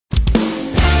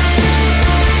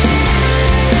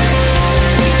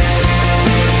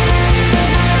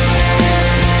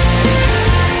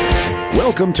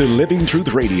Welcome to Living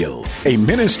Truth Radio, a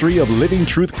ministry of Living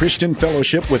Truth Christian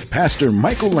Fellowship with Pastor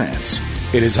Michael Lance.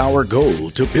 It is our goal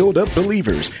to build up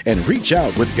believers and reach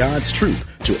out with God's truth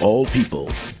to all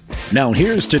people. Now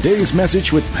here's today's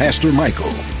message with Pastor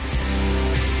Michael.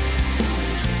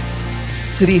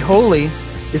 To be holy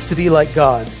is to be like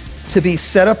God, to be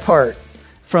set apart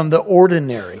from the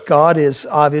ordinary. God is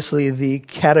obviously the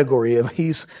category of,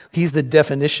 He's the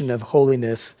definition of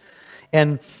holiness.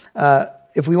 And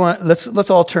if we want, let's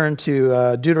all turn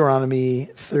to Deuteronomy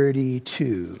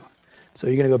 32. So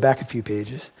you're going to go back a few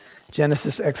pages.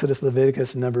 Genesis, Exodus,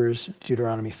 Leviticus, Numbers,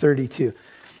 Deuteronomy 32.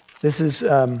 This is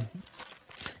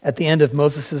at the end of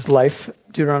Moses' life,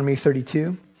 Deuteronomy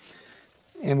 32.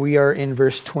 And we are in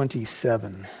verse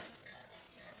 27.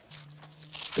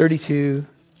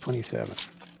 32:27.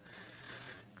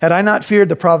 Had I not feared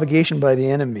the provocation by the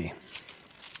enemy.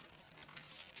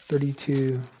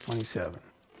 32:27.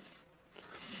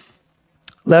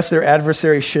 Lest their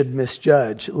adversary should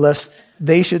misjudge, lest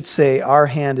they should say, our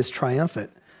hand is triumphant,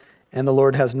 and the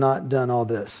Lord has not done all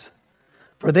this.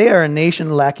 For they are a nation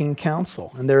lacking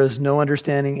counsel, and there is no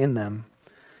understanding in them.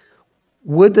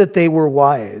 Would that they were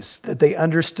wise, that they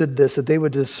understood this, that they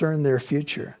would discern their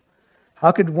future.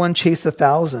 How could one chase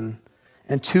 1,000,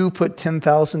 and two put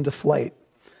 10,000 to flight,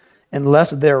 unless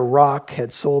their rock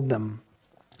had sold them,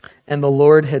 and the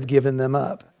Lord had given them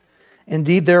up?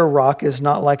 Indeed, their rock is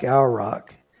not like our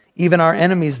rock. Even our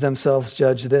enemies themselves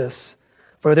judge this.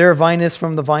 For their vine is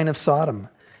from the vine of Sodom,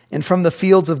 and from the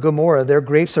fields of Gomorrah. Their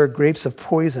grapes are grapes of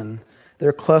poison,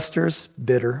 their clusters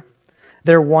bitter.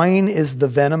 Their wine is the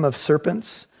venom of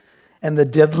serpents, and the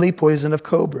deadly poison of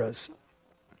cobras.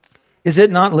 Is it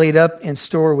not laid up in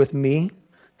store with me,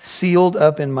 sealed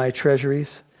up in my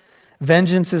treasuries?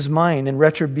 Vengeance is mine, and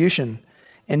retribution.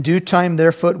 In due time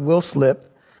their foot will slip.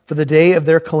 For the day of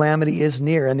their calamity is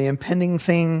near, and the impending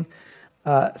things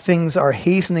are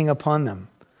hastening upon them.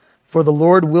 For the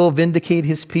Lord will vindicate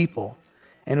his people,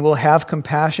 and will have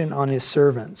compassion on his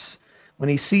servants, when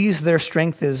he sees their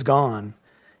strength is gone,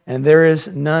 and there is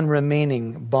none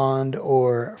remaining, bond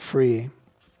or free.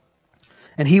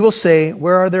 And he will say,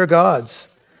 where are their gods?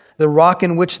 The rock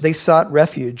in which they sought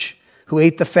refuge, who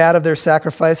ate the fat of their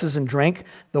sacrifices and drank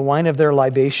the wine of their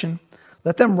libation?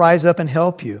 Let them rise up and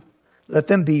help you. Let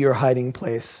them be your hiding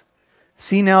place.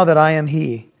 See now that I am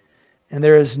he, and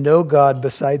there is no God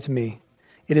besides me.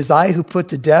 It is I who put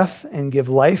to death and give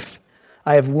life.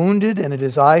 I have wounded, and it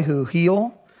is I who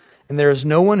heal, and there is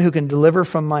no one who can deliver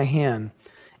from my hand.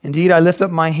 Indeed, I lift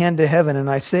up my hand to heaven, and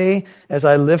I say, as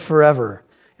I live forever,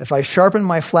 if I sharpen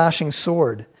my flashing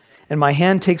sword, and my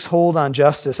hand takes hold on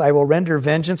justice, I will render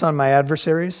vengeance on my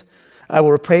adversaries. I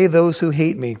will repay those who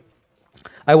hate me.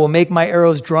 I will make my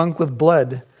arrows drunk with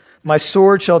blood. My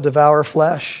sword shall devour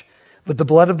flesh, with the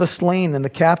blood of the slain and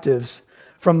the captives,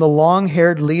 from the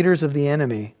long-haired leaders of the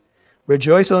enemy.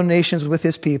 Rejoice, O nations, with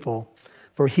his people,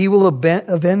 for he will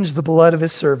avenge the blood of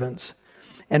his servants,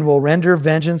 and will render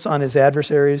vengeance on his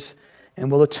adversaries,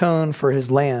 and will atone for his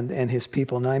land and his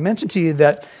people. Now, I mentioned to you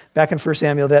that, back in 1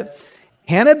 Samuel, that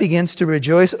Hannah begins to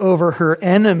rejoice over her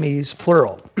enemies,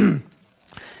 plural. And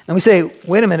we say,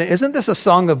 wait a minute, isn't this a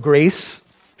song of grace?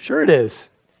 Sure it is.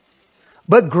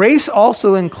 But grace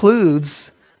also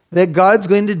includes that God's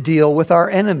going to deal with our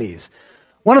enemies.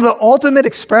 One of the ultimate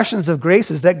expressions of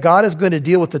grace is that God is going to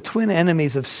deal with the twin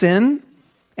enemies of sin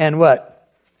and what?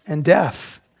 And death.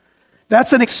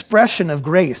 That's an expression of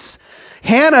grace.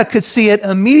 Hannah could see it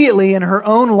immediately in her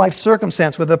own life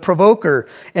circumstance with a provoker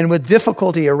and with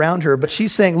difficulty around her. But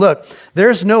she's saying, look,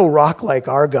 there's no rock like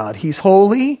our God. He's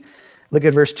holy. Look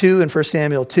at verse 2 in 1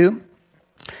 Samuel 2.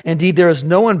 Indeed, there is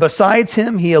no one besides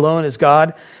him. He alone is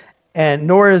God. And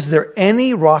nor is there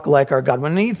any rock like our God.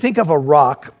 When you think of a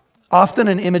rock, often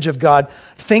an image of God,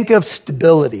 think of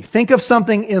stability. Think of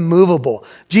something immovable.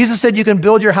 Jesus said you can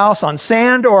build your house on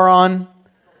sand or on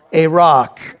a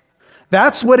rock.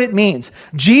 That's what it means.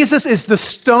 Jesus is the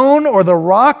stone or the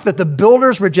rock that the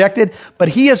builders rejected, but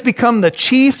he has become the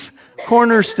chief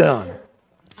cornerstone.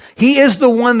 He is the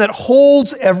one that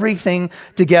holds everything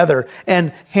together.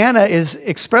 And Hannah is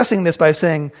expressing this by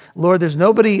saying, Lord, there's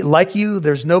nobody like you.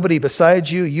 There's nobody besides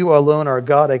you. You alone are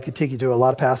God. I could take you to a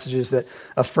lot of passages that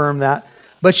affirm that.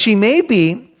 But she may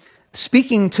be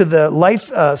speaking to the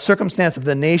life circumstance of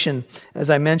the nation,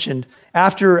 as I mentioned,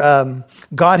 after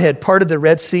God had parted the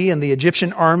Red Sea and the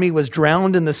Egyptian army was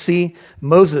drowned in the sea.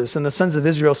 Moses and the sons of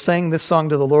Israel sang this song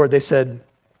to the Lord. They said,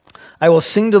 I will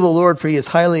sing to the Lord, for he is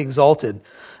highly exalted.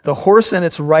 The horse and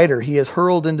its rider he has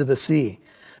hurled into the sea.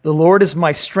 The Lord is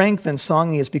my strength and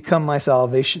song. He has become my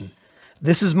salvation.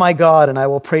 This is my God, and I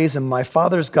will praise him, my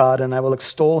father's God, and I will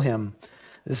extol him.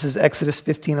 This is Exodus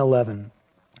 15:11.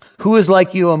 Who is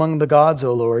like you among the gods,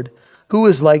 O Lord? Who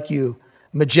is like you?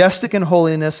 Majestic in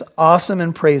holiness, awesome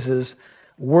in praises,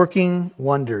 working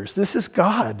wonders. This is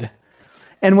God.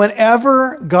 And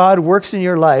whenever God works in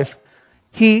your life,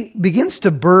 He begins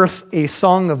to birth a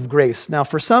song of grace. Now,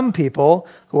 for some people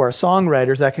who are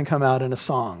songwriters, that can come out in a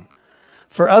song.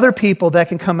 For other people, that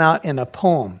can come out in a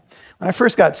poem. When I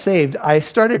first got saved, I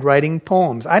started writing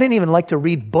poems. I didn't even like to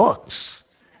read books.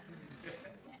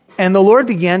 And the Lord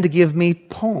began to give me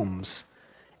poems.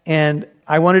 And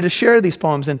I wanted to share these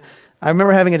poems. And I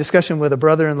remember having a discussion with a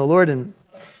brother in the Lord, and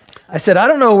I said, I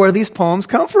don't know where these poems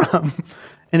come from.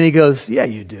 And he goes, yeah,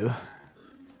 you do.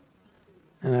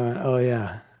 And I went, oh,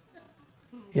 yeah.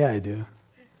 Yeah, I do.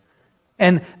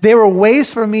 And they were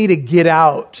ways for me to get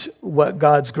out what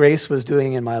God's grace was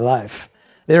doing in my life.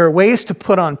 There were ways to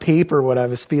put on paper what I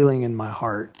was feeling in my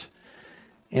heart.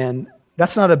 And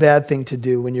that's not a bad thing to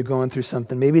do when you're going through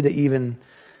something. Maybe to even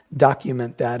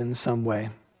document that in some way.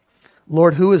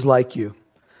 Lord, who is like you?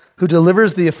 Who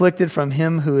delivers the afflicted from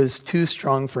him who is too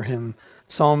strong for him?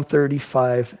 Psalm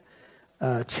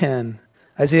 35:10.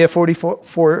 Isaiah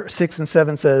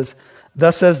 44:6-7 says,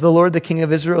 Thus says the Lord, the King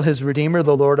of Israel, his Redeemer,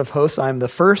 the Lord of hosts, I am the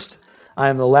first, I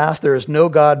am the last, there is no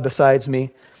God besides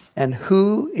me, and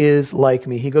who is like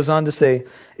me? He goes on to say,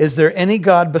 Is there any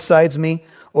God besides me,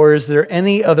 or is there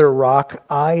any other rock?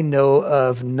 I know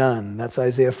of none. That's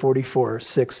Isaiah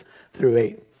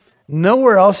 44:6-8.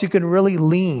 Nowhere else you can really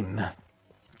lean.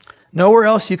 Nowhere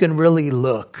else you can really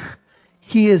look.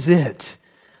 He is it.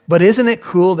 But isn't it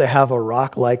cool to have a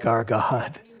rock like our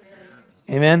God?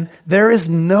 Amen? There is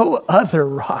no other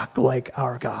rock like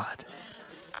our God.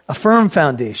 A firm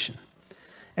foundation.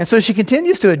 And so she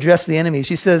continues to address the enemy.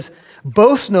 She says,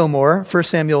 Boast no more, 1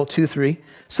 Samuel 2:3,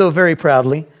 so very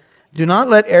proudly. Do not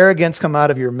let arrogance come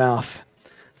out of your mouth.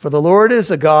 For the Lord is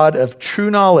a God of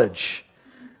true knowledge.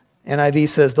 NIV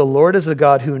says, the Lord is a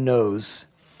God who knows.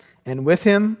 And with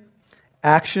him,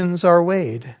 actions are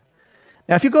weighed.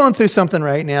 Now, if you're going through something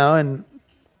right now, and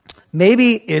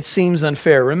maybe it seems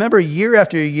unfair. Remember, year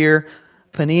after year,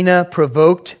 Peninnah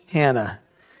provoked Hannah.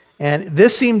 And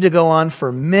this seemed to go on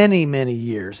for many, many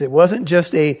years. It wasn't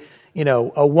just a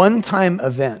one-time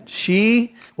event.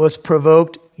 She was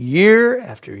provoked year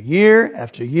after year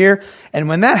after year. And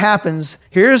when that happens,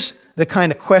 here's the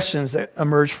kind of questions that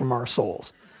emerge from our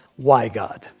souls. Why,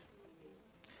 God?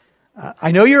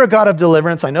 I know you're a God of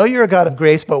deliverance. I know you're a God of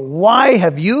grace, but why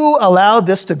have you allowed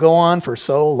this to go on for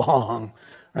so long?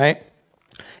 Right?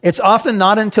 It's often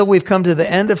not until we've come to the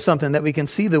end of something that we can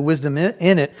see the wisdom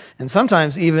in it. And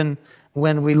sometimes even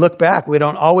when we look back, we're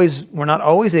not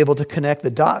always able to connect the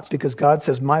dots because God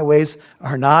says, my ways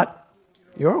are not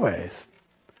your ways.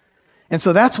 And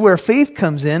so that's where faith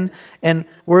comes in, and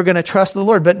we're going to trust the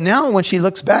Lord. But now when she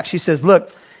looks back, she says, look,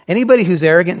 anybody who's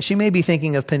arrogant, and she may be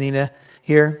thinking of Peninnah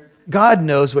here, God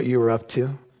knows what you were up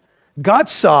to. God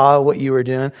saw what you were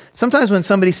doing. Sometimes when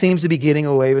somebody seems to be getting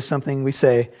away with something, we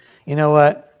say, you know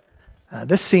what?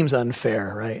 This seems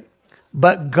unfair, right?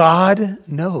 But God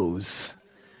knows.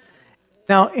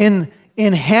 Now, in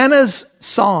Hannah's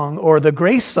song, or the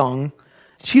grace song,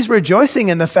 she's rejoicing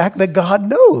in the fact that God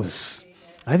knows.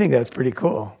 I think that's pretty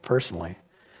cool, personally.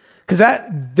 Because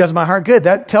that does my heart good.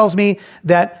 That tells me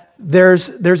that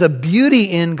there's a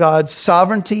beauty in God's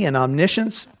sovereignty and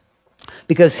omniscience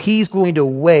because he's going to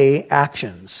weigh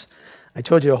actions. I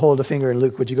told you to hold a finger in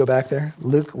Luke. Would you go back there?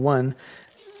 Luke 1.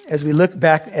 As we look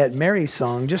back at Mary's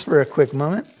song, just for a quick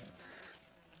moment,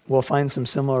 we'll find some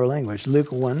similar language.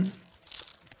 Luke 1.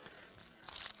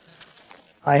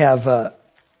 I have a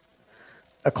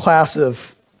class of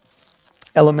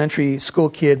elementary school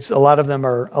kids. A lot of them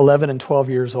are 11 and 12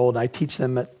 years old. I teach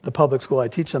them at the public school. I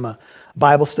teach them a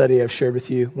Bible study I've shared with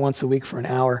you once a week for an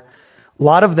hour. A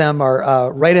lot of them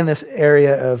are right in this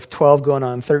area of 12 going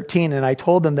on 13. And I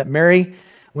told them that Mary,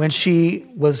 when she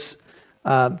was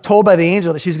told by the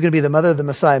angel that she's going to be the mother of the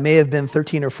Messiah, may have been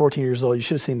 13 or 14 years old. You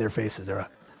should have seen their faces. They're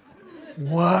like,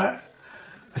 what?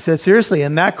 I said, seriously,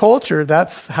 in that culture,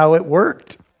 that's how it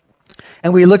worked.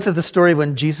 And we looked at the story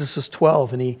when Jesus was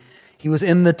 12 and he was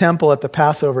in the temple at the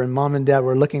Passover and mom and dad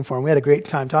were looking for him. We had a great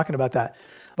time talking about that.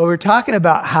 But we were talking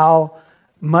about how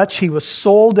much he was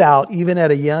sold out even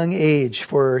at a young age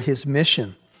for his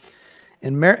mission.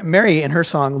 And Mary, in her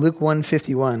song, Luke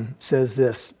 1:51, says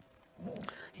this.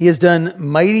 He has done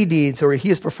mighty deeds, or he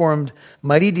has performed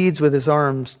mighty deeds with his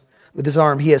arm.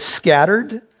 He has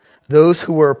scattered those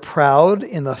who were proud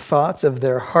in the thoughts of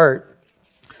their heart.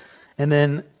 And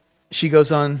then she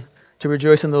goes on to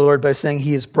rejoice in the Lord by saying,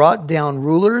 he has brought down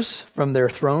rulers from their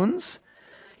thrones.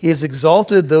 He has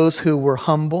exalted those who were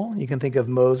humble. You can think of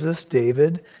Moses,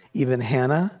 David, even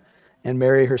Hannah, and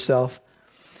Mary herself.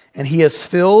 And he has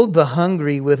filled the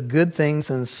hungry with good things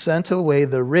and sent away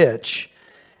the rich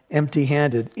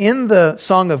empty-handed. In the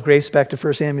Song of Grace, back to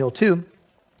 1 Samuel 2,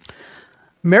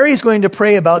 Mary's going to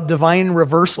pray about divine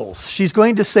reversals. She's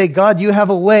going to say, God, you have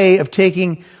a way of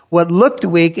taking what looked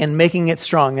weak and making it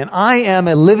strong. And I am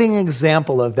a living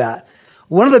example of that.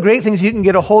 One of the great things you can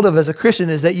get a hold of as a Christian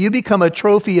is that you become a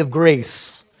trophy of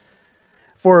grace.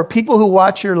 For people who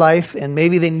watch your life and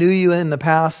maybe they knew you in the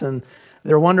past and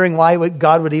they're wondering why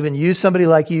God would even use somebody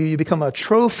like you, you become a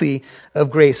trophy of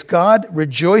grace. God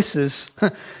rejoices,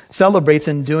 celebrates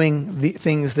in doing the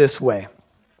things this way.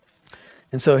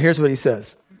 And so here's what he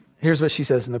says. Here's what she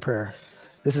says in the prayer.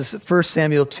 This is 1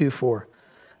 Samuel 2:4.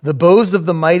 The bows of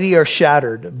the mighty are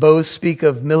shattered. Bows speak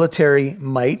of military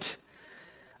might.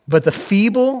 But the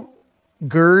feeble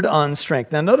gird on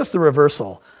strength. Now notice the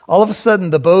reversal. All of a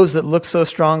sudden, the bows that look so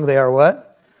strong, they are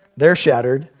what? They're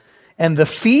shattered. And the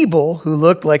feeble, who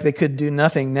looked like they could do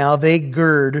nothing, now they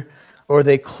gird or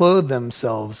they clothe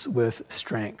themselves with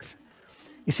strength.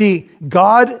 You see,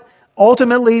 God,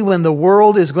 ultimately, when the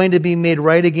world is going to be made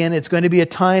right again, it's going to be a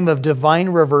time of divine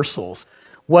reversals.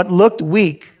 What looked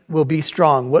weak will be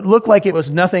strong. What looked like it was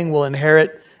nothing will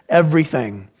inherit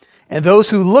everything. And those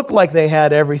who look like they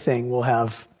had everything will have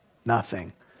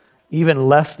nothing, even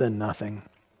less than nothing.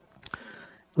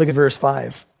 Look at verse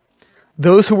 5.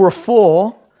 Those who were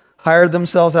full hired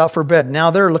themselves out for bread.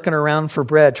 Now they're looking around for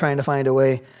bread, trying to find a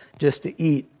way just to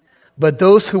eat. But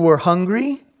those who were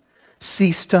hungry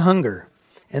ceased to hunger.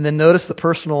 And then notice the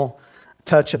personal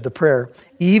touch of the prayer.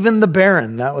 Even the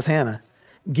barren, that was Hannah,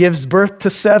 gives birth to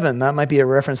 7. That might be a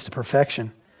reference to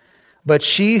perfection. But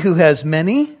she who has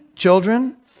many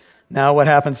children, now what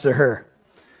happens to her?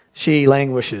 She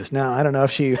languishes. Now, I don't know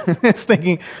if she is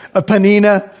thinking of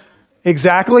Peninnah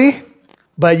exactly,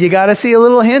 but you got to see a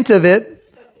little hint of it.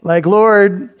 Like,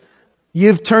 Lord,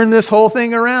 you've turned this whole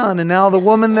thing around, and now the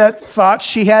woman that thought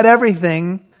she had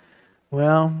everything,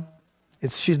 well,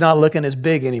 she's not looking as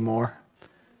big anymore.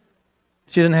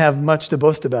 She doesn't have much to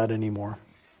boast about anymore.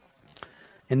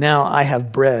 And now I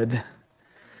have bread.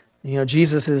 You know,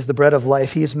 Jesus is the bread of life.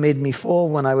 He has made me full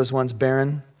when I was once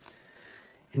barren.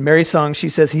 In Mary's song, she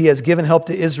says, He has given help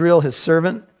to Israel, His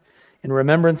servant, in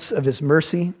remembrance of His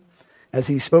mercy, as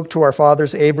He spoke to our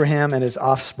fathers, Abraham, and his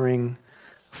offspring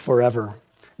forever.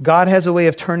 God has a way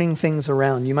of turning things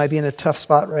around. You might be in a tough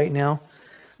spot right now,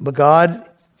 but God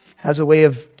has a way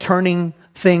of turning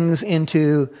things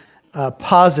into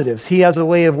positives. He has a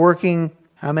way of working,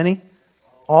 how many?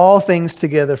 All things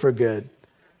together for good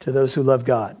to those who love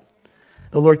God.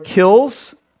 The Lord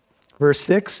kills, verse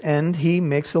 6, and He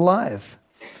makes alive.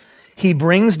 He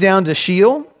brings down to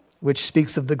Sheol, which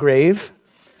speaks of the grave,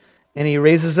 and He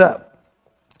raises up.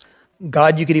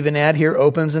 God, you could even add here,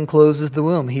 opens and closes the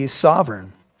womb. He's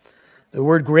sovereign. The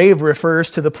word grave refers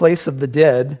to the place of the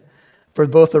dead for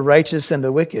both the righteous and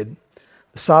the wicked.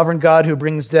 The sovereign God who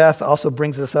brings death also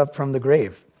brings us up from the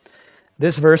grave.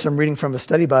 This verse I'm reading from a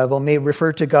study Bible may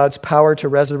refer to God's power to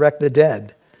resurrect the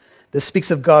dead. This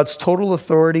speaks of God's total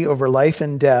authority over life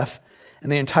and death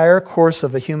and the entire course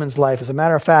of a human's life. As a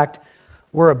matter of fact,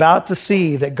 we're about to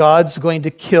see that God's going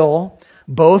to kill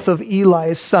both of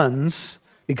Eli's sons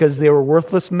because they were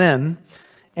worthless men,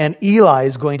 and Eli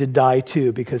is going to die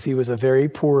too because he was a very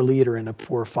poor leader and a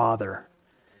poor father.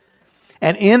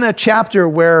 And in a chapter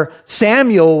where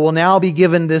Samuel will now be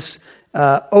given this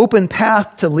open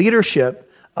path to leadership,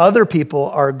 other people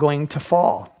are going to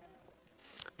fall.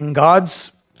 And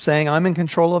God's saying, I'm in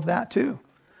control of that too.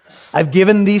 I've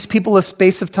given these people a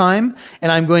space of time,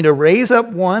 and I'm going to raise up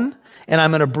one, and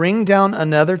I'm going to bring down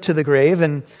another to the grave.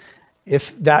 And if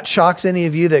that shocks any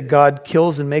of you that God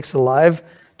kills and makes alive,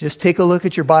 just take a look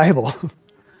at your Bible.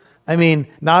 I mean,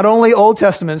 not only Old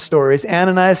Testament stories,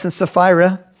 Ananias and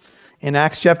Sapphira in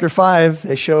Acts chapter 5,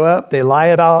 they show up, they lie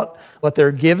about what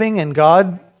they're giving, and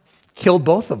God killed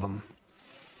both of them.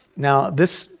 Now,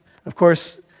 this, of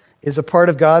course, is a part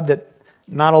of God that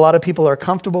not a lot of people are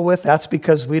comfortable with. That's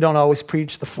because we don't always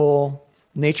preach the full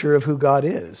nature of who God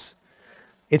is.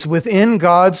 It's within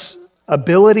God's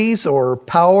abilities or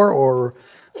power or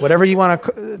whatever you want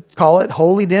to call it,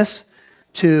 holiness,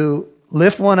 to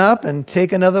lift one up and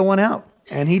take another one out.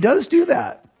 And He does do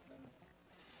that.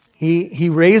 He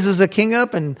raises a king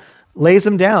up and lays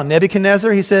him down.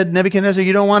 Nebuchadnezzar, He said, Nebuchadnezzar,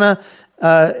 you don't want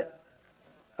to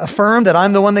affirm that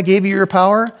I'm the one that gave you your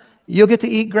power? You'll get to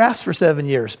eat grass for 7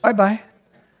 years. Bye-bye.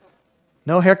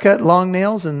 No haircut, long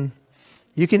nails, and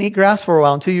you can eat grass for a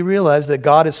while until you realize that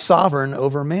God is sovereign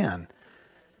over man.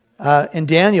 In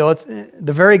Daniel, it's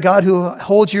the very God who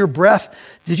holds your breath.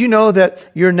 Did you know that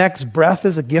your next breath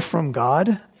is a gift from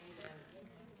God?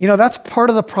 That's part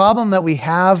of the problem that we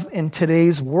have in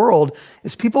today's world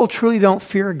is people truly don't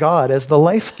fear God as the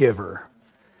life giver.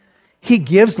 He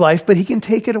gives life, but he can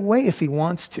take it away if he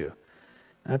wants to.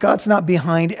 Now, God's not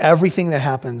behind everything that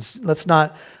happens. Let's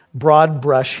not broad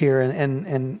brush here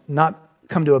and not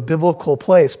come to a biblical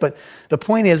place. But the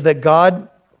point is that God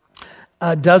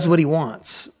does what he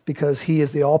wants because he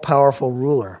is the all-powerful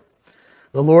ruler.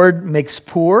 The Lord makes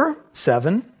poor,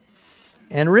 7,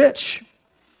 and rich.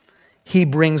 He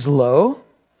brings low,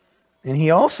 and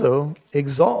he also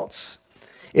exalts.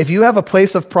 If you have a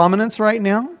place of prominence right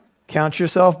now, count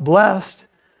yourself blessed.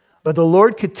 But the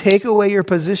Lord could take away your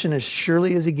position as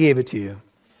surely as he gave it to you.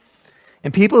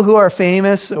 And people who are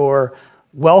famous or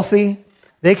wealthy,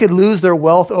 they could lose their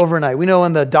wealth overnight. We know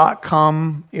in the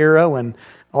 .com era when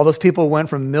all those people went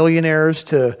from millionaires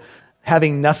to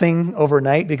having nothing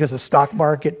overnight because the stock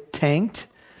market tanked.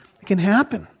 It can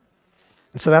happen.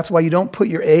 And so that's why you don't put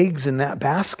your eggs in that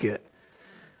basket.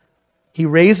 He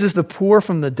raises the poor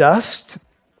from the dust.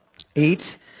 8,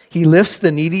 he lifts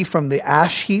the needy from the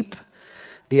ash heap.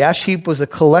 The ash heap was a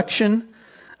collection,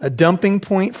 a dumping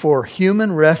point for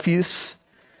human refuse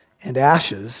and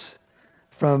ashes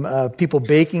from people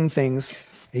baking things.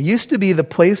 It used to be the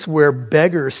place where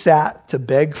beggars sat to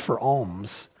beg for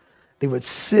alms. They would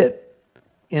sit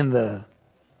in the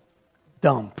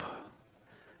dump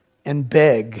and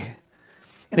beg.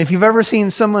 And if you've ever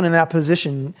seen someone in that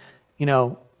position,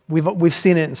 we've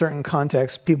seen it in certain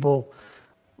contexts, people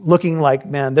looking like,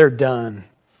 man, they're done.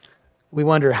 We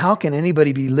wonder, how can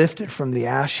anybody be lifted from the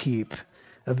ash heap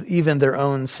of even their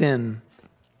own sin?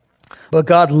 But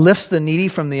God lifts the needy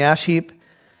from the ash heap,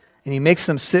 and he makes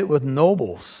them sit with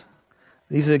nobles.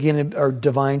 These, again, are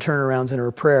divine turnarounds in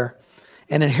our prayer.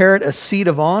 And inherit a seat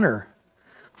of honor.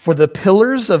 For the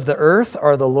pillars of the earth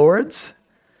are the Lord's,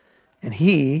 and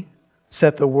he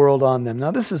set the world on them.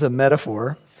 Now, this is a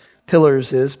metaphor,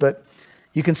 pillars is, but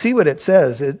you can see what it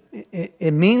says.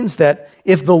 It means that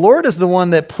if the Lord is the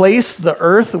one that placed the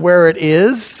earth where it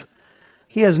is,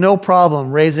 he has no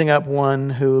problem raising up one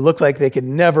who looks like they could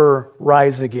never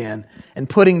rise again and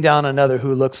putting down another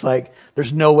who looks like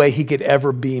there's no way he could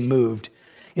ever be moved.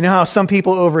 You know how some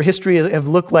people over history have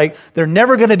looked like they're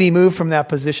never going to be moved from that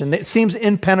position. It seems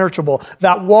impenetrable.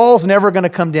 That wall's never going to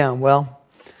come down. Well,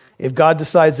 if God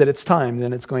decides that it's time,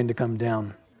 then it's going to come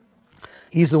down.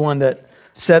 He's the one that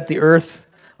set the earth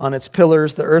on its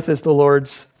pillars. The earth is the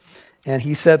Lord's, and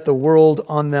he set the world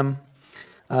on them.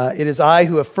 It is I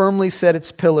who have firmly set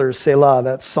its pillars, Selah.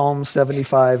 That's Psalm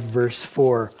 75, verse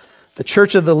 4. The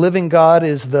church of the living God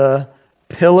is the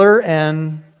pillar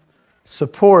and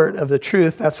support of the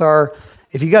truth.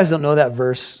 If you guys don't know that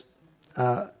verse,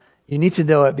 you need to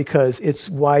know it because it's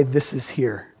why this is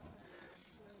here.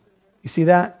 You see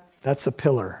that? That's a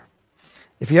pillar.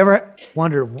 If you ever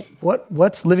wonder,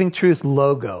 what's Living Truth's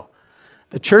logo?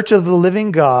 The church of the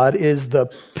living God is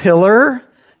the pillar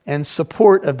and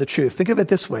support of the truth. Think of it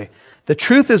this way. The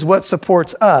truth is what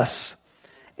supports us,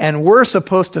 and we're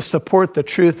supposed to support the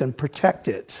truth and protect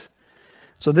it.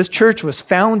 So this church was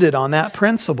founded on that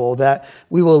principle that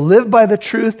we will live by the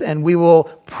truth and we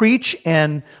will preach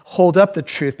and hold up the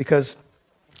truth because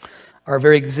our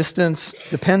very existence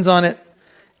depends on it,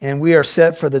 and we are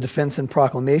set for the defense and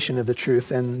proclamation of the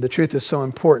truth, and the truth is so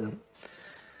important.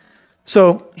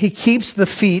 So he keeps the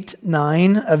feet,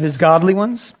 9, of his godly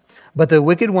ones, but the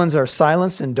wicked ones are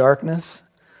silenced in darkness.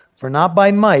 For not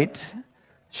by might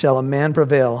shall a man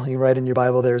prevail. You write in your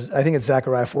Bible, I think it's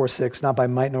Zechariah 4:6, not by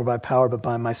might nor by power, but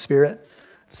by my Spirit,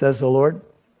 says the Lord.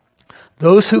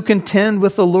 Those who contend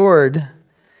with the Lord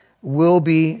will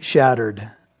be shattered.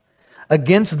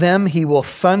 Against them he will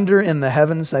thunder in the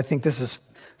heavens. I think this is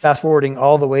fast forwarding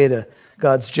all the way to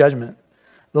God's judgment.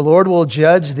 The Lord will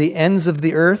judge the ends of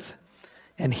the earth.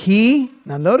 And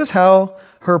now notice how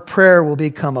her prayer will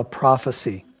become a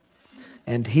prophecy.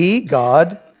 And he,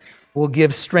 God, will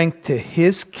give strength to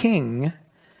his king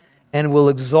and will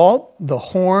exalt the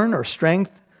horn or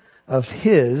strength of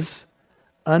his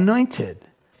anointed.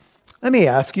 Let me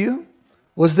ask you,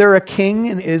 was there a king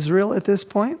in Israel at this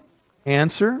point?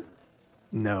 Answer,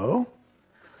 no.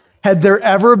 Had there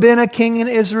ever been a king in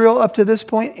Israel up to this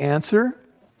point? Answer,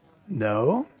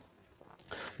 no.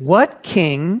 What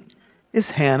king is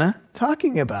Hannah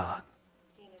talking about?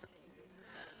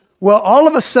 Well, all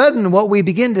of a sudden, what we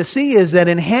begin to see is that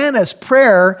in Hannah's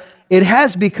prayer, it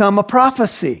has become a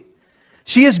prophecy.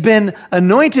 She has been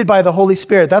anointed by the Holy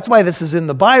Spirit. That's why this is in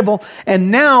the Bible.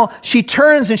 And now she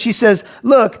turns and she says,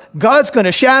 look, God's going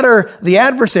to shatter the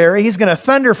adversary. He's going to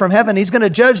thunder from heaven. He's going to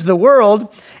judge the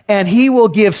world. And he will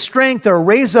give strength or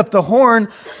raise up the horn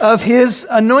of his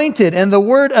anointed. And the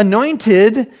word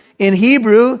anointed in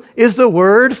Hebrew is the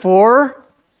word for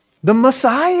the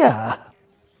Messiah.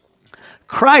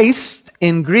 Christ,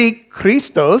 in Greek,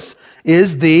 Christos,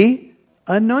 is the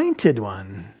anointed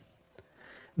one.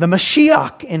 The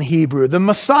Mashiach in Hebrew, the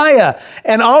Messiah.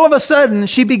 And all of a sudden,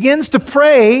 she begins to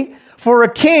pray for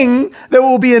a king that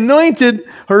will be anointed.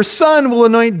 Her son will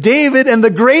anoint David, and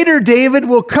the greater David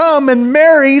will come, and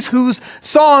Mary's, who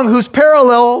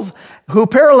parallels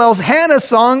Hannah's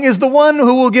song, is the one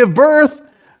who will give birth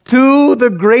to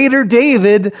the greater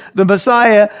David, the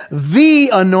Messiah, the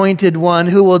anointed one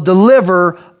who will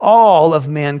deliver all of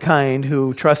mankind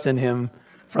who trust in him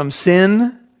from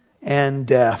sin and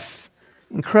death.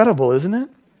 Incredible, isn't it?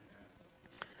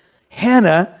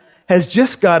 Hannah has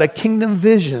just got a kingdom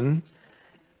vision,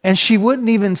 and she wouldn't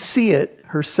even see it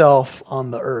herself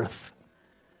on the earth.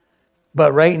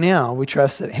 But right now, we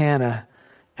trust that Hannah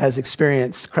has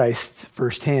experienced Christ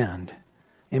firsthand.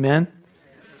 Amen?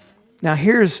 Now,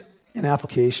 here's an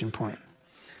application point.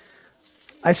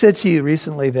 I said to you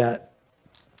recently that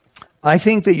I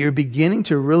think that you're beginning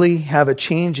to really have a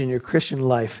change in your Christian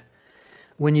life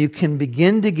when you can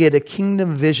begin to get a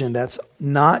kingdom vision that's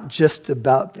not just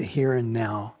about the here and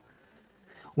now.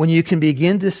 When you can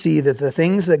begin to see that the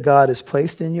things that God has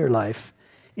placed in your life,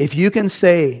 if you can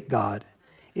say, God,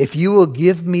 if you will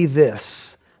give me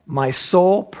this, my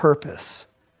sole purpose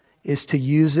is to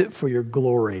use it for your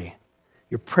glory.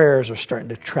 Your prayers are starting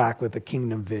to track with the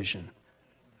kingdom vision.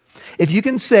 If you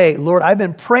can say, Lord, I've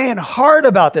been praying hard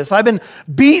about this. I've been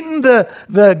beating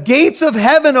the gates of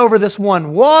heaven over this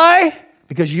one. Why?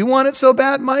 Because you want it so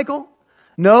bad, Michael?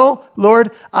 No,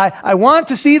 Lord, I want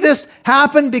to see this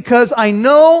happen because I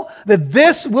know that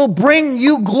this will bring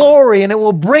you glory and it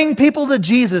will bring people to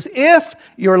Jesus. If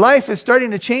your life is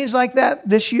starting to change like that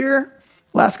this year,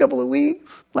 last couple of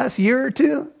weeks, last year or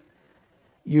two,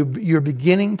 you're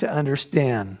beginning to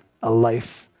understand a life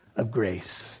of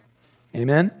grace.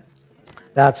 Amen?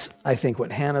 That's, I think,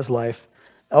 what Hannah's life,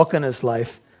 Elkanah's life,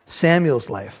 Samuel's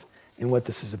life, and what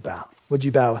this is about. Would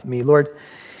you bow with me? Lord,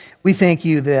 we thank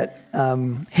you that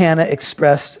Hannah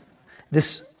expressed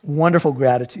this wonderful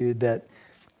gratitude that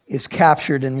is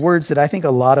captured in words that I think a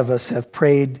lot of us have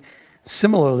prayed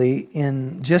similarly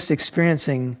in just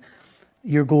experiencing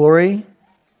your glory,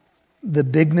 the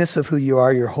bigness of who you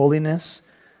are, your holiness.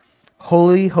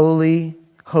 Holy, holy,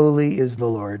 holy is the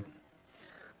Lord.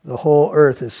 The whole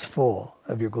earth is full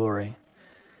of your glory.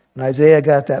 And Isaiah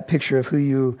got that picture of who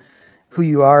you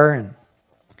are, and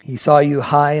he saw you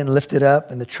high and lifted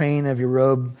up, and the train of your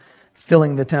robe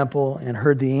filling the temple, and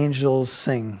heard the angels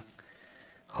sing,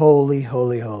 holy,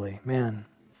 holy, holy. Man,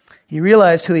 he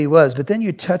realized who he was, but then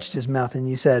you touched his mouth and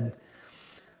you said,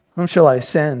 whom shall I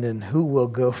send, and who will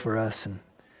go for us? And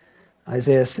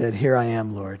Isaiah said, here I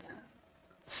am, Lord.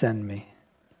 Send me.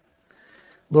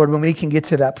 Lord, when we can get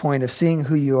to that point of seeing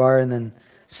who you are and then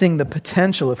seeing the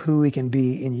potential of who we can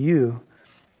be in you,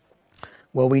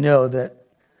 well, we know that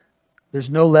there's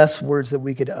no less words that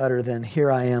we could utter than,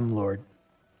 here I am, Lord,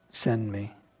 send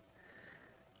me.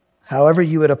 However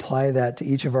you would apply that to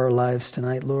each of our lives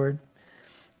tonight, Lord,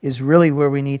 is really where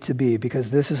we need to be, because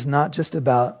this is not just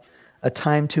about a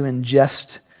time to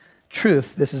ingest truth.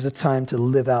 This is a time to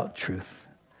live out truth.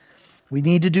 We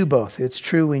need to do both. It's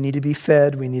true, we need to be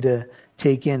fed, we need to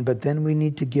take in, but then we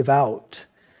need to give out.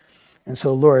 And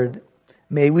so, Lord,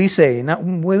 may we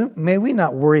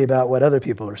not worry about what other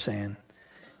people are saying.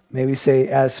 May we say,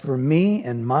 as for me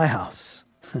and my house,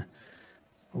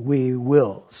 we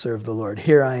will serve the Lord.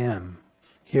 Here I am.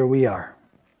 Here we are.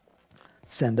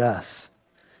 Send us.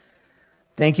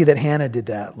 Thank you that Hannah did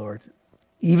that, Lord.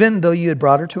 Even though you had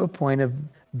brought her to a point of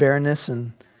barrenness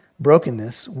and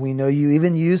brokenness, we know you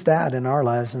even use that in our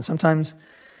lives. And sometimes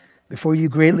before you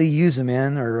greatly use a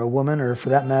man or a woman, or for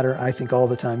that matter, I think all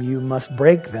the time, you must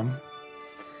break them.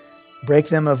 Break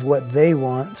them of what they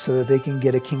want so that they can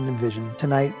get a kingdom vision.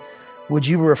 Tonight, would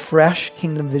you refresh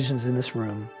kingdom visions in this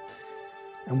room?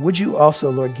 And would you also,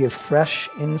 Lord, give fresh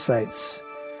insights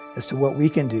as to what we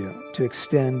can do to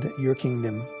extend your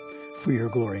kingdom for your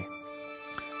glory?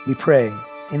 We pray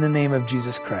in the name of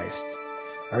Jesus Christ,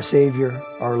 our Savior,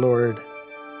 our Lord,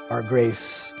 our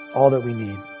grace, all that we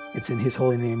need. It's in His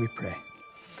holy name we pray.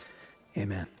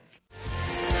 Amen.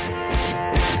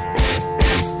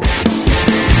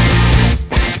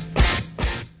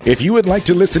 If you would like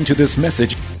to listen to this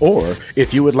message, or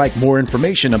if you would like more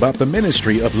information about the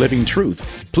ministry of Living Truth,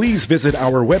 please visit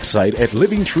our website at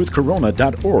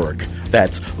livingtruthcorona.org.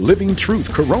 That's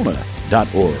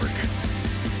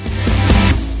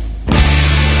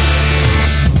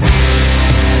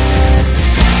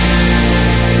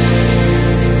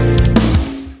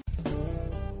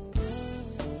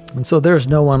And so there's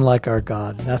no one like our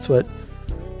God. And that's what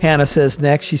Hannah says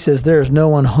next. She says, there is no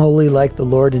one holy like the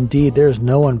Lord. Indeed, there is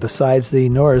no one besides thee,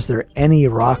 nor is there any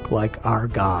rock like our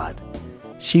God.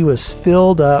 She was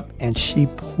filled up and she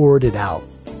poured it out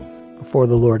before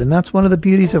the Lord. And that's one of the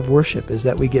beauties of worship, is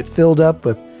that we get filled up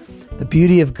with the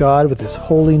beauty of God, with His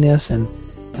holiness, and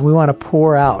we want to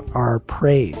pour out our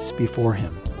praise before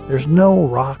Him. There's no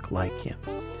rock like Him.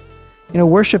 You know,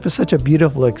 worship is such a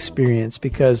beautiful experience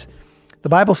because the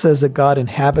Bible says that God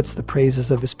inhabits the praises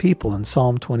of His people in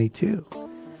Psalm 22.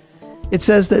 It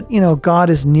says that, you know, God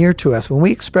is near to us. When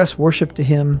we express worship to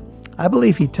Him, I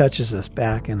believe He touches us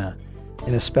back in a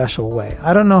special way.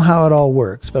 I don't know how it all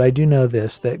works, but I do know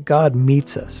this, that God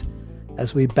meets us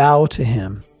as we bow to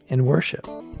Him in worship.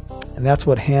 And that's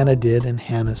what Hannah did in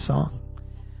Hannah's song.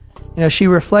 You know, she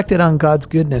reflected on God's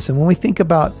goodness. And when we think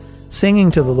about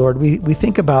singing to the Lord, we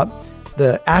think about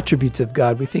the attributes of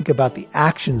God. We think about the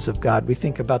actions of God. We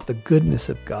think about the goodness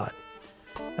of God.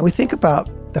 And we think about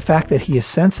the fact that He is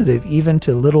sensitive even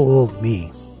to little old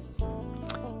me.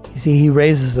 You see, He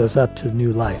raises us up to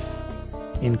new life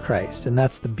in Christ. And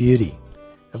that's the beauty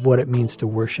of what it means to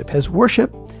worship. Has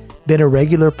worship been a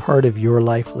regular part of your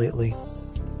life lately?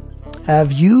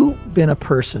 Have you been a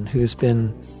person who's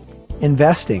been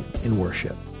investing in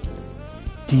worship?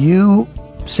 Do you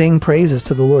sing praises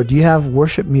to the Lord? Do you have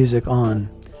worship music on?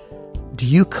 Do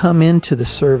you come into the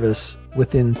service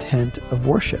with intent of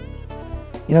worship?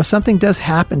 You know, something does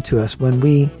happen to us when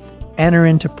we enter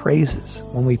into praises,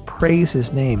 when we praise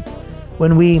His name,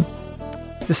 when we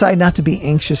decide not to be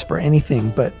anxious for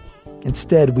anything, but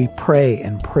instead we pray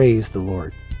and praise the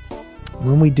Lord.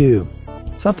 When we do,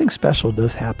 something special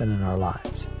does happen in our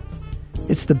lives.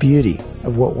 It's the beauty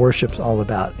of what worship's all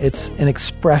about. It's an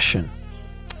expression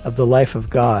of the life of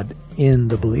God in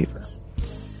the believer.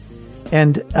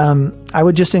 And I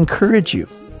would just encourage you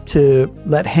to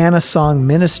let Hannah's song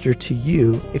minister to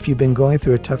you if you've been going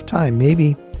through a tough time.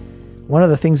 Maybe one of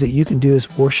the things that you can do is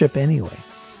worship anyway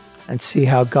and see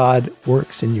how God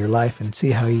works in your life and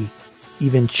see how He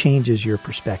even changes your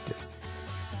perspective.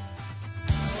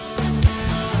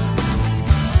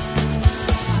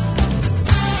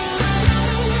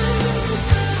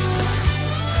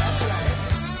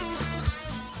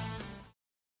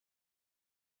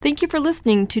 Thank you for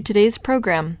listening to today's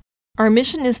program. Our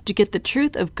mission is to get the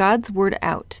truth of God's Word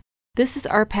out. This is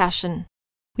our passion.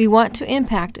 We want to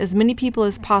impact as many people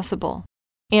as possible,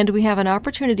 and we have an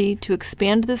opportunity to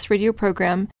expand this radio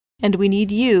program, and we need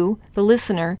you, the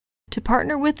listener, to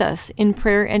partner with us in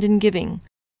prayer and in giving.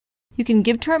 You can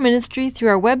give to our ministry through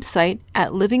our website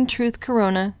at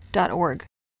livingtruthcorona.org.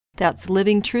 That's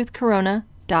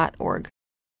livingtruthcorona.org.